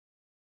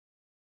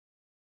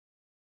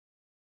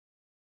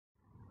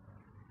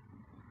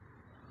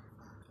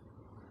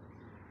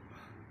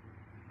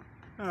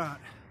Alright,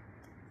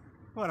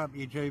 what up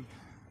YouTube?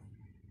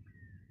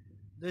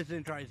 This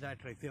intro is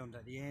actually filmed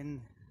at the end,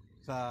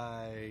 so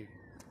I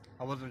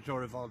wasn't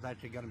sure if I was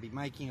actually going to be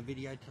making a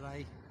video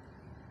today,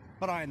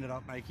 but I ended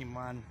up making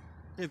one,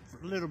 a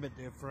little bit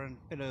different,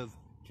 bit of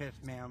chest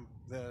mount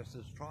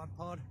versus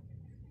tripod.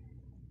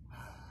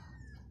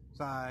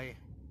 So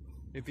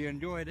if you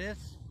enjoy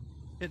this,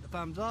 hit the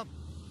thumbs up,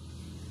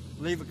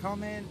 leave a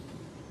comment,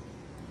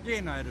 you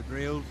know the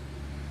drills.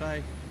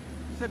 So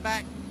sit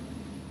back,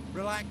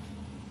 relax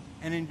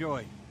and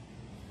enjoy,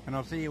 and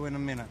I'll see you in a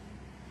minute.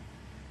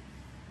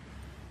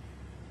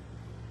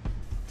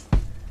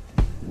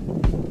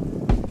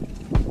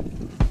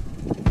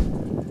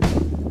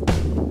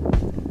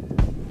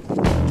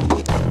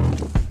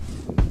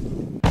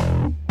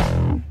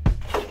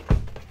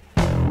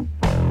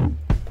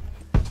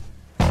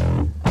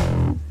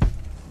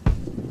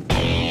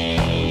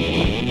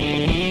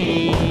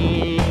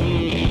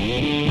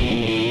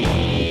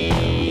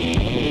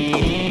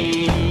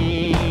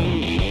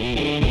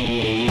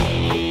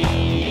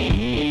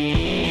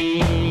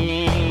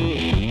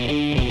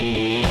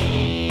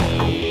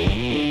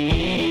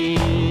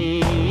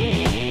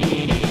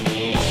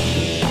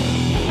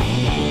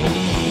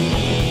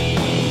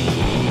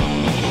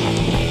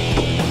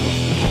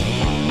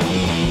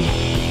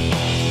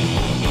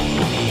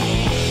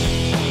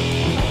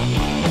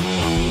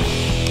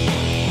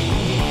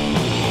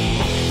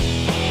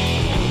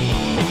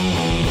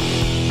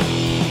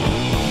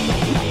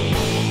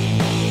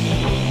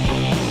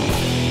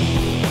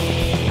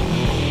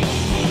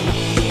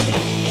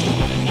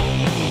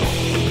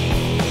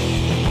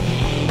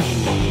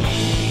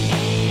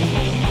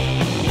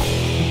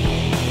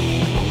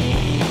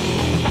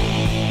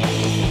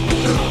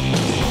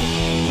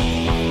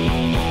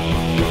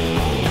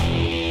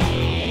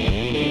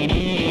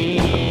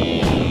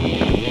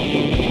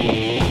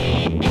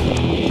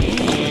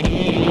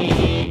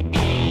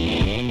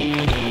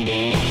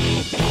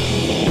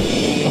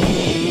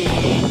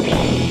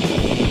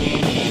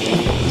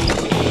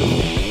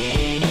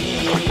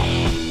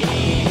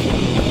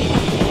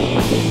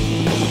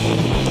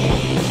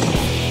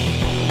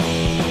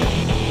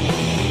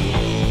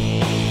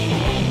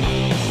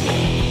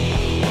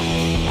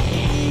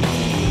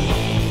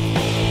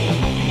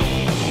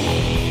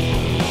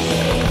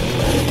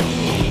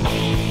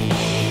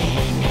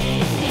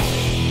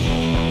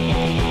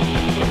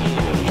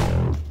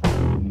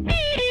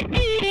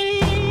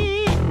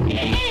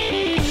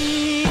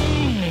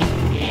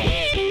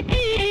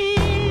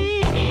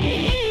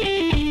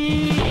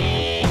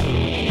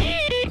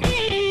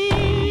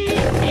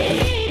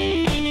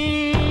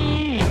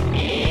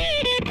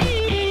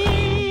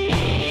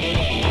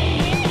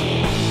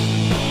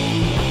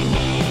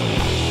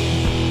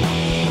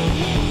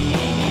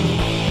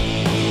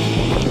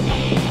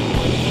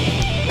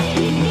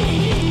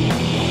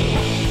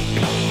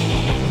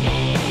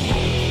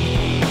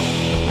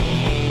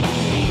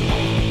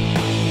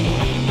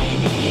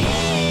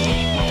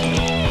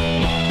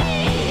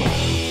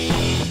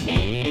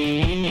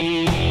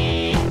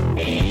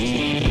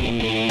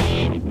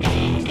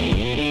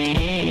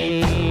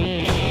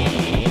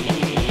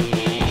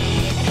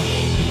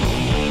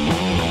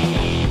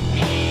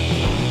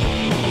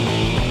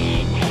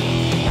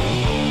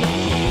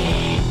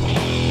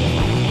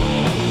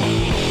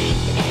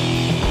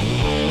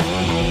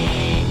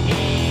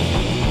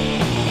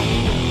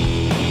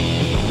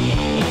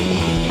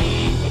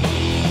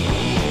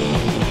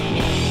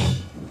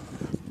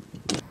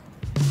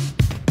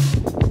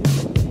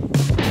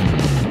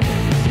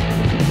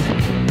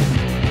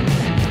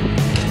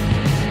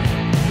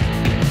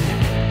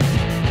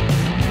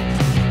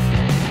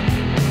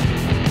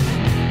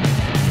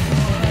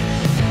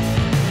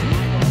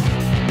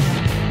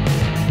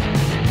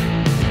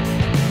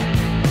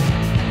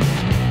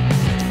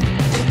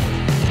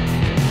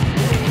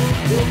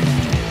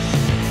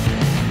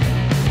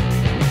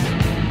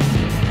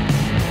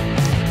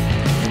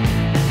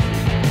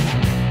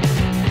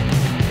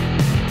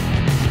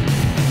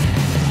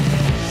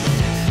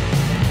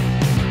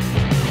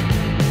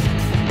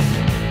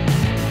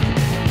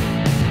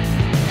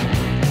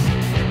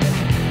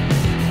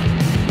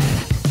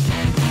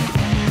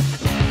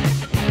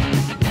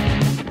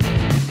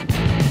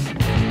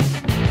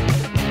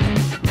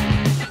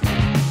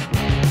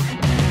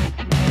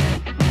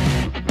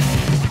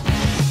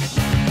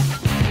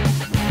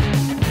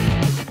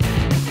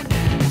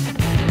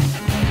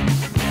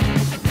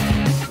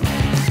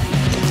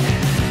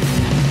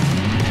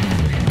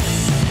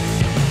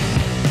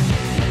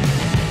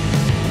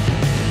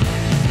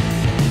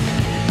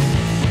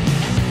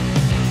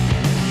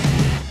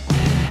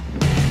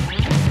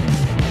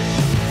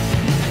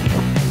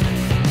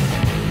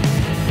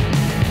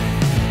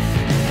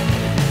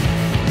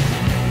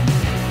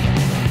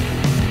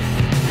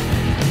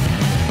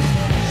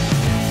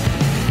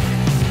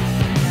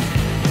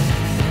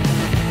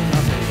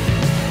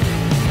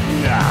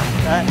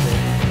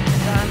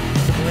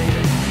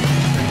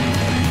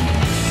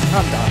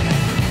 I'm done.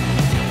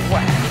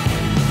 Wow.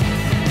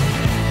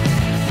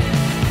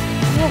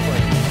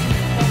 Lovely.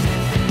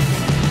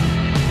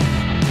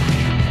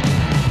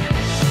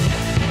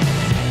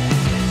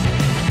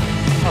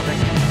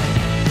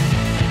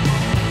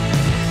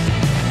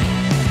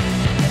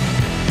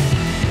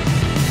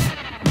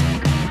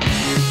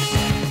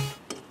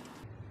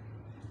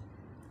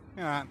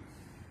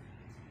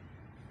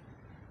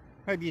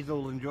 Hope you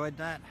all enjoyed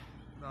that.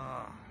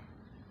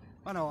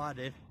 I know I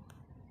did.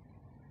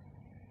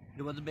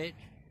 It was a bitch,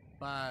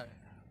 but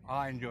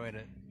I enjoyed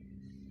it.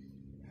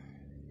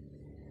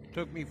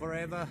 Took me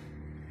forever.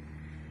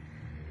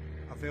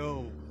 I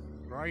feel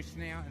gross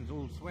now and it's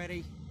all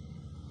sweaty,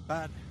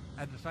 but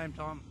at the same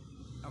time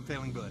I'm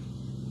feeling good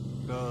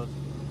because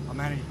I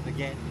managed to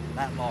get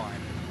that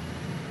line.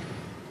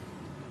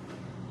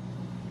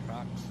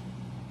 Trucks.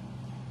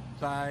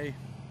 So I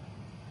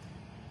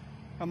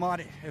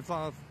might, if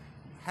I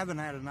haven't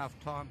had enough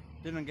time,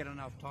 didn't get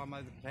enough time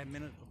over the 10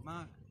 minutes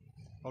mark,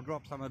 I'll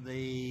drop some of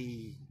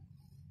the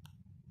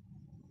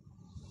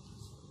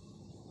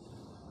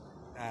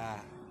how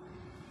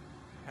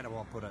do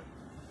I put it?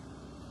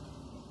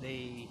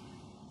 The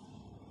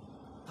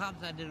parts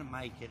that didn't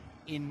make it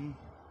in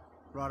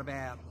right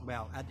about,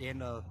 well, at the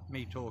end of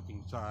me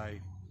talking. So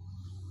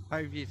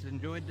hope you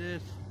enjoyed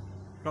this.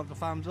 Drop the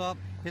thumbs up,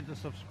 hit the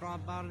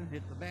subscribe button,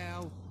 hit the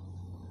bell,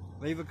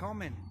 leave a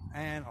comment,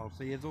 and I'll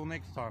see you all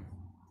next time.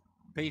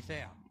 Peace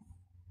out.